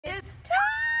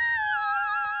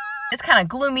It's kind of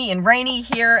gloomy and rainy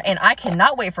here, and I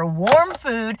cannot wait for warm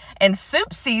food and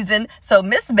soup season. So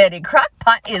Miss Betty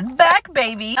Crockpot is back,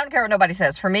 baby. I don't care what nobody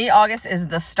says. For me, August is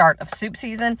the start of soup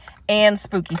season and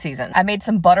spooky season. I made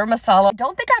some butter masala. I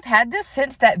don't think I've had this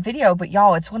since that video, but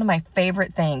y'all, it's one of my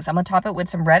favorite things. I'm gonna top it with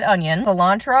some red onion.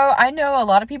 Cilantro. I know a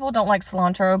lot of people don't like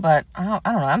cilantro, but I don't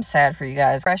know. I'm sad for you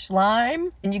guys. Fresh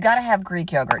lime. And you gotta have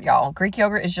Greek yogurt, y'all. Greek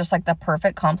yogurt is just like the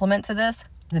perfect complement to this.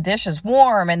 The dish is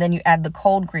warm, and then you add the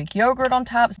cold Greek yogurt on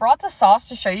top. Brought the sauce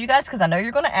to show you guys because I know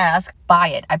you're going to ask. Buy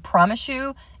it. I promise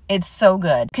you, it's so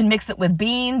good. You can mix it with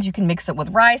beans. You can mix it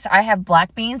with rice. I have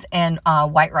black beans and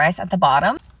white rice at the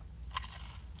bottom.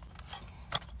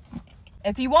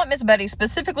 If you want Miss Betty,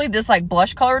 specifically this like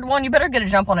blush colored one, you better get a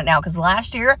jump on it now because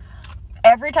last year,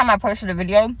 every time I posted a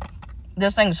video,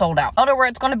 this thing sold out. I don't know where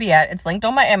it's going to be at. It's linked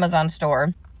on my Amazon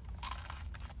store.